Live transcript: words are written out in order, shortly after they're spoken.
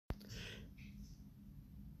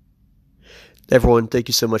Everyone, thank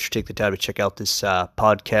you so much for taking the time to check out this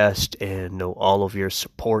podcast and know all of your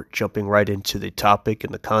support. Jumping right into the topic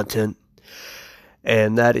and the content,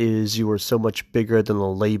 and that is you are so much bigger than the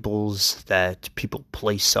labels that people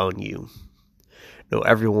place on you.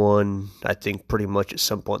 Everyone, I think, pretty much at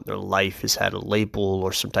some point in their life has had a label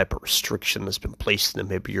or some type of restriction that's been placed on them.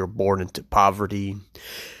 Maybe you're born into poverty,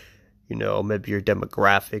 maybe your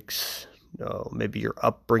demographics, maybe your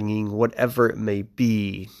upbringing, whatever it may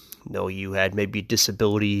be. You had maybe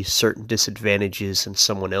disability, certain disadvantages in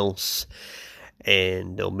someone else,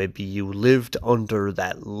 and maybe you lived under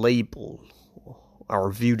that label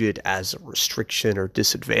or viewed it as a restriction or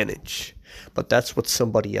disadvantage. But that's what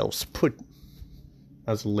somebody else put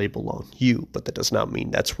as a label on you, but that does not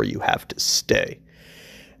mean that's where you have to stay.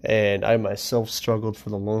 And I myself struggled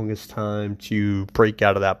for the longest time to break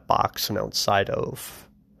out of that box and outside of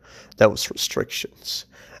those restrictions.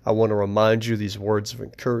 I want to remind you these words of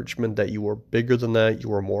encouragement that you are bigger than that,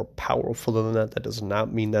 you are more powerful than that. That does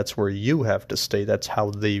not mean that's where you have to stay. That's how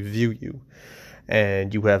they view you.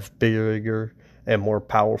 And you have bigger and more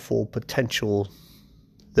powerful potential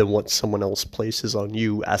than what someone else places on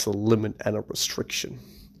you as a limit and a restriction.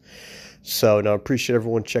 So now I appreciate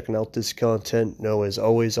everyone checking out this content. As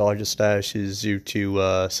always, all I just ask is you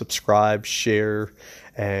to subscribe, share,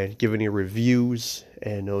 and give any reviews.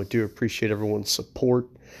 And I do appreciate everyone's support.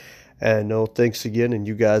 And thanks again, and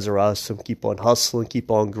you guys are awesome. Keep on hustling, keep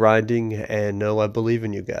on grinding, and I believe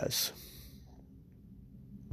in you guys.